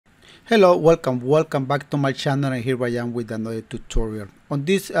Hello, welcome back to my channel, and here I am with another tutorial. On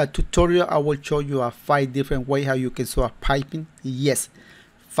this tutorial I will show you 5 different ways how you can sew a piping. Yes,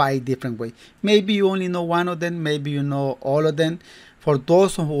 5 different ways. Maybe you only know one of them, maybe you know all of them. For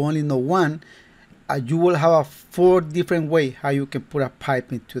those who only know one, you will have 4 different ways how you can put a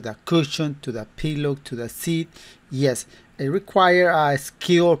piping to the cushion, to the pillow, to the seat. Yes, it requires a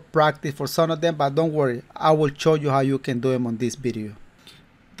skill practice for some of them, but don't worry, I will show you how you can do them on this video.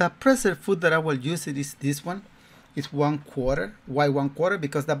 The presser foot that I will use is this one. It's 1/4. Why 1/4?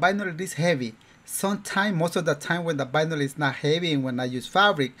 Because the vinyl is heavy. Sometimes, most of the time when the vinyl is not heavy and when I use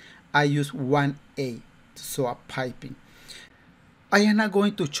fabric, I use 1/8 to sew a piping. I am not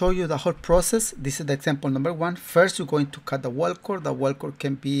going to show you the whole process. This is the example number 1. First, you're going to cut the wall cord. The wall cord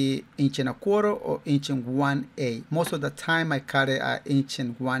can be 1.25 or 1/8. Most of the time, I cut it at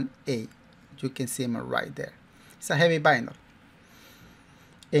 1/8. You can see them right there. It's a heavy vinyl.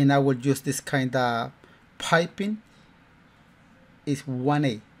 And I will use this kind of piping. It's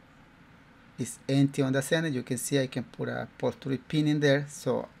 1/8. It's empty on the center. You can see I can put a upholstery pin in there.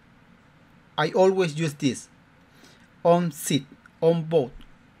 So I always use this on seat, on boat,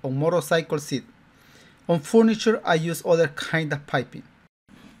 on motorcycle seat. On furniture, I use other kind of piping.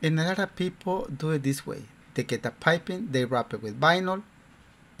 And a lot of people do it this way. They get the piping, they wrap it with vinyl,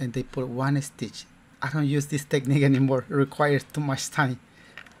 and they put 1 stitch. I don't use this technique anymore. It requires too much time.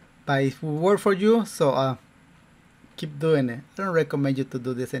 But it will work for you, so keep doing it. I don't recommend you to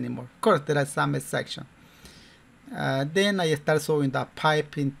do this anymore. Of course, there are some exceptions. Then I start sewing the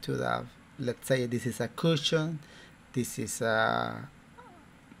piping to the, let's say this is a cushion, this is a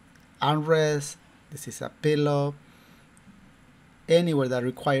armrest, this is a pillow, anywhere that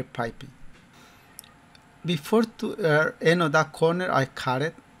requires piping. Before to end of that corner, I cut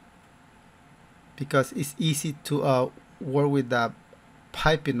it because it's easy to work with the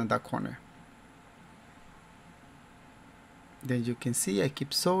piping on that corner. Then you can see I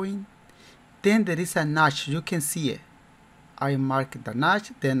keep sewing. Then there is a notch, you can see it. I mark the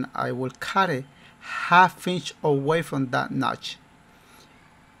notch, then I will cut it 1/2 inch away from that notch.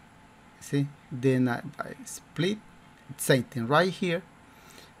 See, then I split. Same thing right here.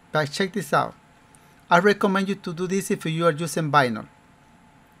 But check this out. I recommend you to do this if you are using vinyl.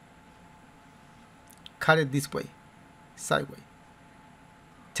 Cut it this way, sideways.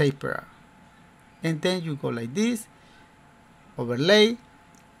 Taper out, and then you go like this, overlay,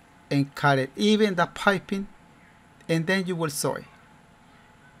 and cut it even the piping, and then you will sew it,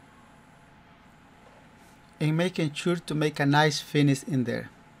 and making sure to make a nice finish in there.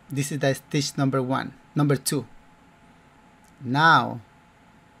 This is the stitch number 1. Number 2. Now,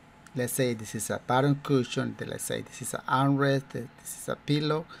 let's say this is a bottom cushion, let's say this is an armrest, this is a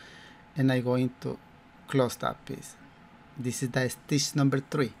pillow, and I'm going to close that piece. This is the stitch number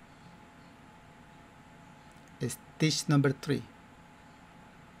 3. Stitch number 3.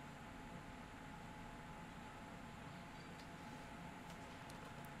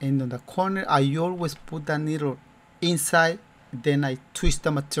 And on the corner, I always put the needle inside, then I twist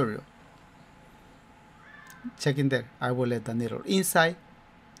the material. Check in there. I will let the needle inside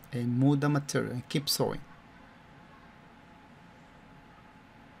and move the material and keep sewing.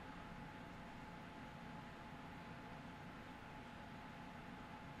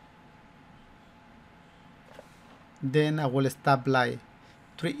 Then I will stop like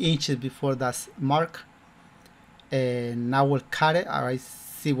 3 inches before that mark, and I will cut it. I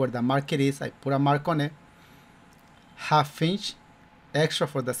see where the mark is. I put a mark on it, 1/2 inch extra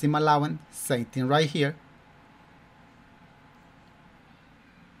for the seam allowance. Same thing right here.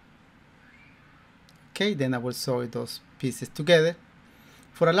 Okay, then I will sew those pieces together.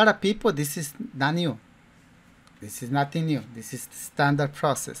 For a lot of people, this is not new. This is nothing new. This is the standard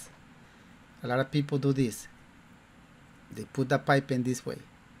process. A lot of people do this. They put the pipe in this way.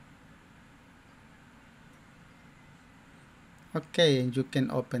 Okay, and you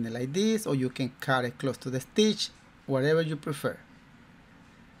can open it like this, or you can cut it close to the stitch, whatever you prefer.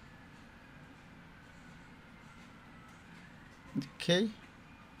 Okay,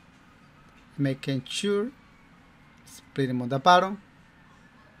 making sure, split them on the bottom,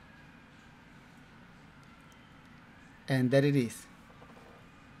 and there it is.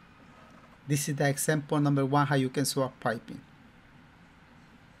 This is the example number 1 how you can sew a piping.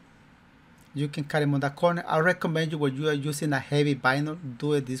 You can cut them on the corner. I recommend you when you are using a heavy vinyl,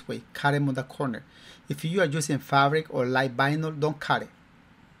 do it this way. Cut them on the corner. If you are using fabric or light vinyl, don't cut it.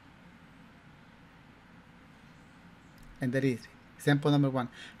 And there is example number 1.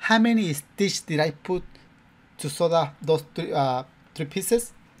 How many stitches did I put to sew those 3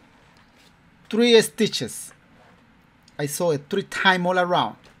 pieces? 3 stitches. I sew it 3 times all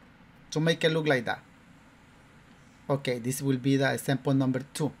around. to make it look like that. Okay, this will be the example number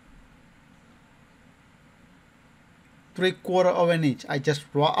 2. 3/4 of an inch. I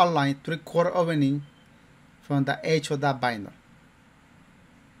just draw a line 3/4 of an inch from the edge of that vinyl.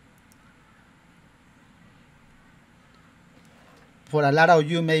 For a lot of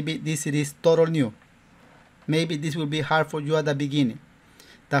you, maybe this is total new. Maybe this will be hard for you at the beginning.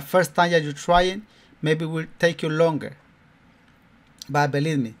 The first time that you try it, maybe it will take you longer. But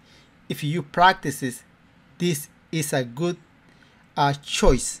believe me, if you practice this, this is a good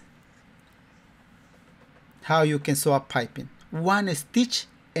choice. How you can sew a piping. One stitch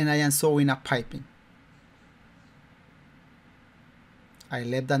and I am sewing a piping. I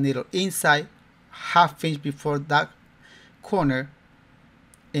left the needle inside, 1/2 inch before that corner,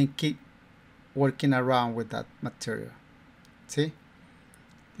 and keep working around with that material. See?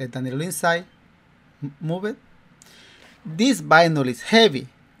 Let the needle inside, move it. This vinyl is heavy.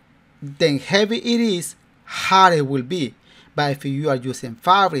 Then heavy it is, hard it will be. But if you are using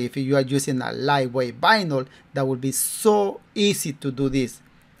fabric, if you are using a lightweight vinyl, that will be so easy to do this.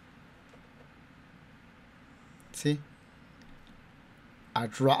 See? I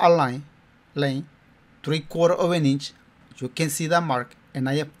draw a line 3/4 of an inch. You can see the mark, and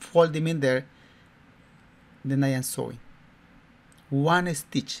I fold them in there. Then I am sewing. One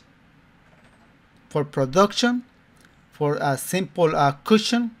stitch. For production, for a simple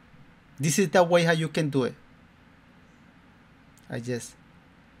cushion, this is the way how you can do it. I just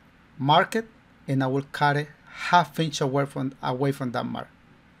mark it, and I will cut it 1/2 inch away from that mark.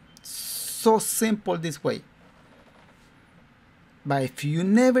 So simple this way. But if you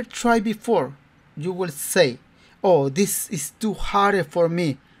never tried before, you will say, oh, this is too hard for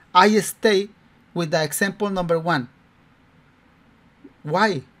me. I stay with the example number 1.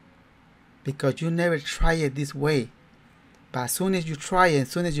 Why? Because you never try it this way. But as soon as you try it, as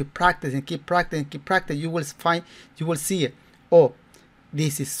soon as you practice and keep practicing, you will see it. Oh,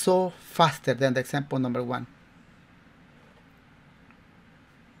 this is so faster than the example number 1.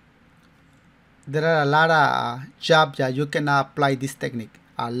 There are a lot of jobs that you can apply this technique.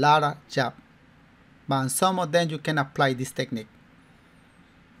 A lot of jobs. But on some of them you can apply this technique.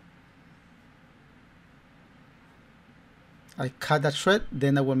 I cut the thread,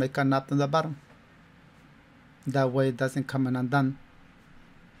 then I will make a knot on the bottom. That way it doesn't come undone.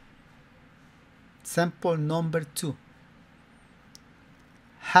 Sample number 2.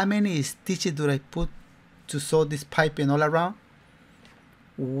 How many stitches do I put to sew this piping all around?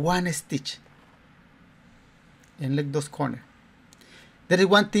 1 stitch. And look those corners. There is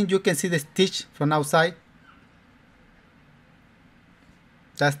one thing, you can see the stitch from outside.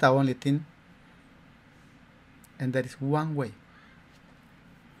 That's the only thing. And there is one way.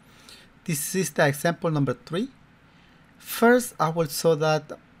 This is the example number 3. First, I will sew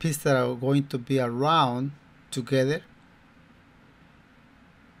that piece that are going to be around together.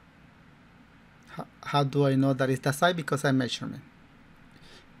 How do I know that it's the side? Because I measurement.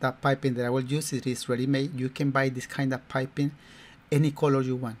 The piping that I will use, it is ready-made. You can buy this kind of piping any color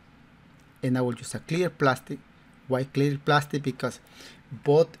you want. And I will use a clear plastic. Why clear plastic? Because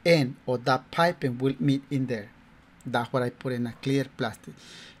both ends of that piping will meet in there. That's what I put in a clear plastic.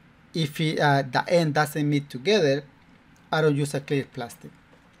 If the end doesn't meet together, I don't use a clear plastic.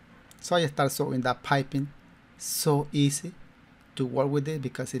 So I start sewing that piping. So easy to work with it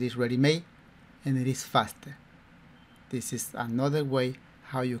because it is ready-made and it is faster. This is another way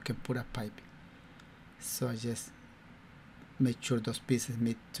how you can put a piping. So I just make sure those pieces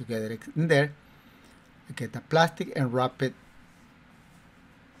meet together in there. I get the plastic and wrap it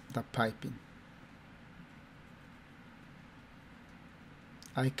the piping.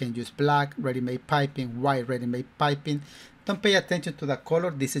 I can use black ready-made piping, white ready-made piping. Don't pay attention to the color.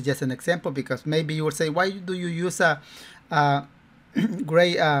 This is just an example because maybe you will say, why do you use a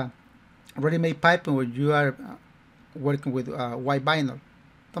gray ready-made piping when you are working with white vinyl?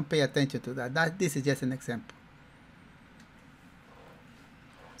 Don't pay attention to that. This is just an example.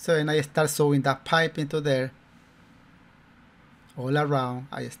 So and I start sewing that pipe into there all around.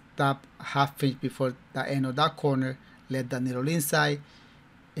 I stop 1/2 inch before the end of that corner, let the needle inside,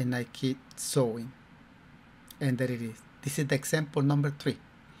 and I keep sewing. And there it is. This is the example number 3.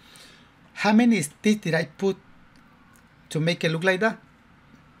 How many stitches did I put to make it look like that?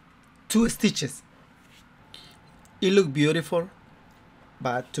 2 stitches. It looks beautiful,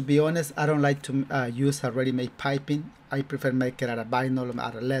 but to be honest, I don't like to use a ready-made piping. I prefer make it out of vinyl,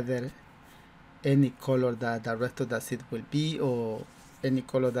 out of leather, any color that the rest of the set will be, or any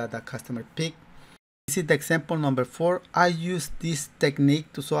color that the customer pick. This is the example number 4. I use this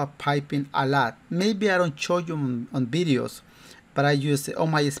technique to sew a piping a lot. Maybe I don't show you on videos but I use it. On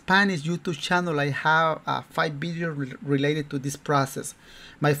my Spanish YouTube channel, I have 5 videos related to this process.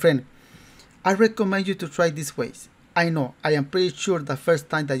 My friend, I recommend you to try these ways. I know, I am pretty sure the first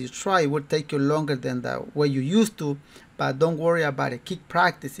time that you try it will take you longer than the way you used to, but don't worry about it. Keep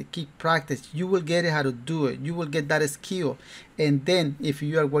practicing, keep practice. You will get it how to do it. You will get that skill. And then if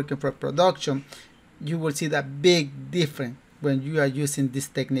you are working for production, you will see that big difference when you are using this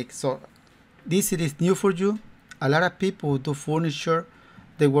technique. So this is new for you. A lot of people who do furniture,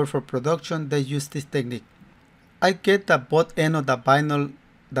 they work for production, they use this technique. I get the both end of the vinyl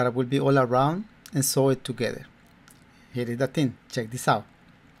that will be all around and sew it together. Here is the thing, check this out,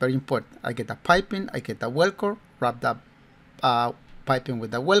 very important. I get the piping, I get the Velcro, wrap the piping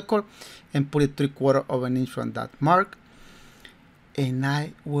with the Velcro and put it 3/4 of an inch from that mark. And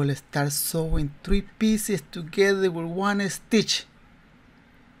I will start sewing 3 pieces together with 1 stitch.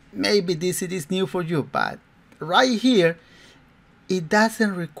 Maybe this is new for you, but right here, it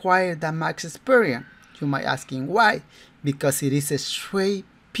doesn't require that much experience. You might asking why? Because it is a straight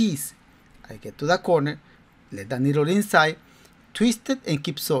piece. I get to the corner, let the needle inside, twist it and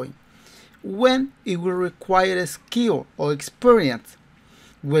keep sewing. When it will require skill or experience,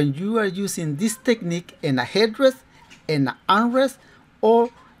 when you are using this technique in a headrest, in an armrest, or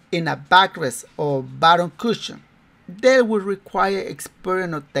in a backrest or bottom cushion, they will require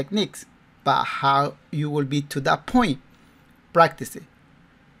experience or techniques. But how you will be to that point? Practice it.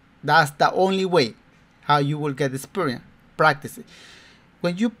 That's the only way how you will get experience. Practice it.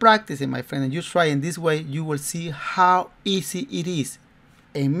 When you practice it, my friend, and you try in this way, you will see how easy it is.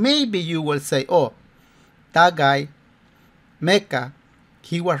 And maybe you will say, oh, that guy, MECA,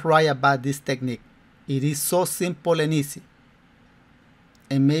 he was right about this technique. It is so simple and easy.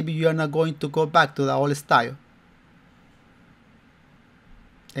 And maybe you are not going to go back to the old style.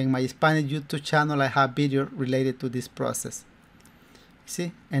 In my Spanish YouTube channel, I have video related to this process.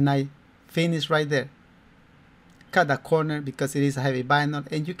 See, and I finish right there. Cut the corner because it is a heavy vinyl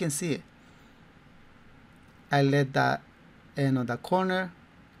and you can see it. I let the end of the corner.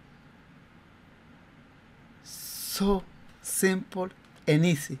 So simple and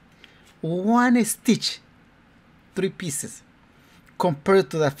easy. 1 stitch, 3 pieces. Compared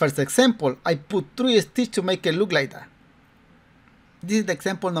to the first example, I put 3 stitches to make it look like that. This is the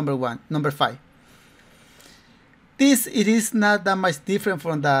example number 5. It is not that much different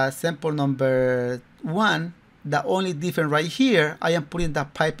from the sample number 1. The only difference right here, I am putting the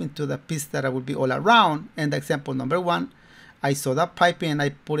piping to the piece that will be all around. And the example number 1, I saw that piping and I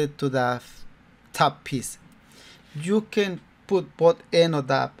put it to the top piece. You can put both end of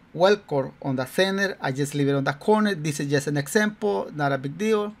the Velcro on the center. I just leave it on the corner. This is just an example, not a big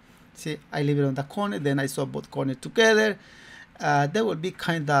deal. See, I leave it on the corner, then I sew both corners together. There will be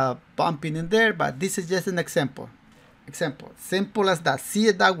kind of bumping in there, but this is just an example. Simple as that. See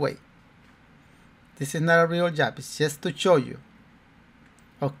it that way. This is not a real job. It's just to show you.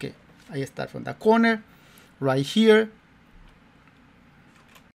 Okay, I start from the corner right here.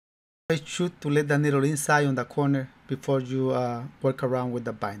 I should to let the needle inside on the corner before you work around with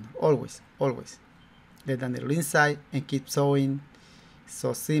the vinyl. Always let the needle inside and keep sewing.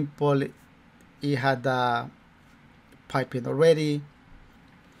 So simple. It had the piping already,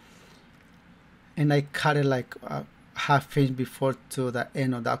 and I cut it like a ½ inch before to the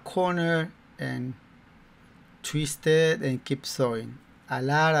end of the corner and twist it and keep sewing. A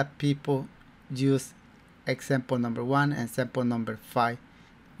lot of people use example number 1 and example number 5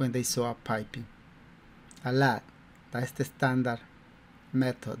 when they sew a piping. A lot. That's the standard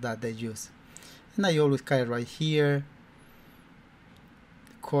method that they use. And I always cut it right here,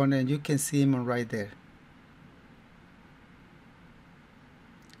 corner, and you can see them right there.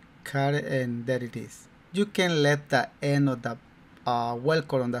 Cut it and there it is. You can let the end of the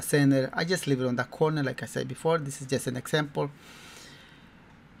Velcro on the center. I just leave it on the corner like I said before. This is just an example.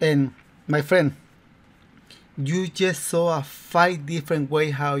 And my friend, you just saw 5 different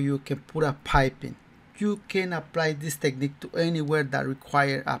ways how you can put a piping. You can apply this technique to anywhere that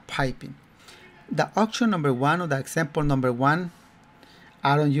require a piping. The option number 1 or the example number 1,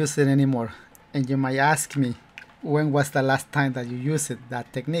 I don't use it anymore. And you might ask me, when was the last time that you used it,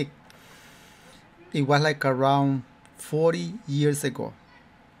 that technique? It was like around 40 years ago.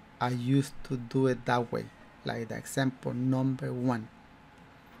 I used to do it that way, like the example number 1.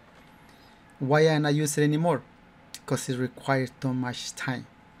 Why I not use it anymore? Because it requires too much time.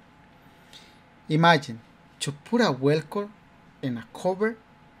 Imagine to put a Velcro in a cover,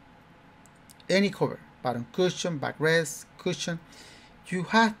 any cover, bottom cushion, backrest, cushion. You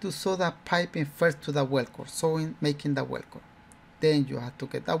have to sew the piping first to the Velcro, making the Velcro. Then you have to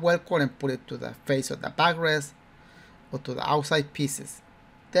get the Velcro and put it to the face of the backrest or to the outside pieces,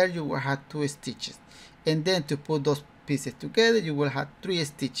 there you will have 2 stitches. And then to put those pieces together, you will have 3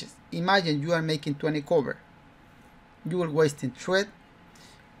 stitches. Imagine you are making 20 cover. You will wasting thread,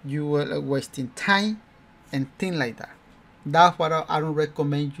 you will wasting time, and things like that. That's what I don't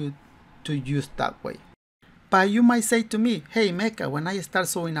recommend you to use that way. But you might say to me, hey Mecha, when I start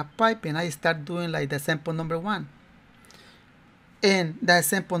sewing a pipe and I start doing like the sample number 1, and the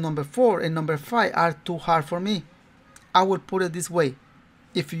sample number 4 and number 5 are too hard for me. I will put it this way,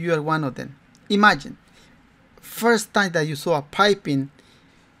 if you are one of them. Imagine, first time that you saw a piping,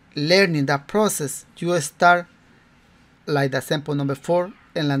 learning that process, you start like the sample number 4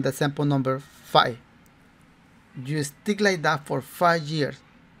 and like the sample number 5. You stick like that for 5 years,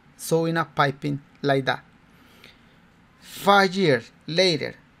 sewing a piping like that. 5 years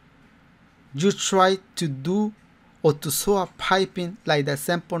later, you try to do or to sew a piping like the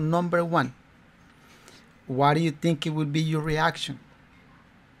sample number 1. What do you think it would be your reaction?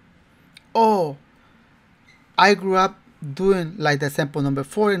 Oh, I grew up doing like the sample number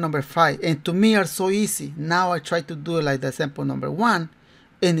 4 and number 5, and to me are so easy. Now I try to do it like the sample number 1,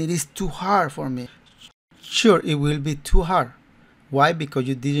 and it is too hard for me. Sure, it will be too hard. Why? Because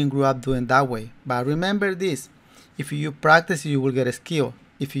you didn't grow up doing that way. But remember this, if you practice, you will get a skill.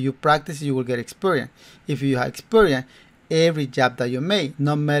 If you practice, you will get experience. If you have experience, every job that you make,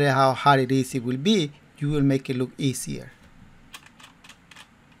 no matter how hard it is, it will be, you will make it look easier.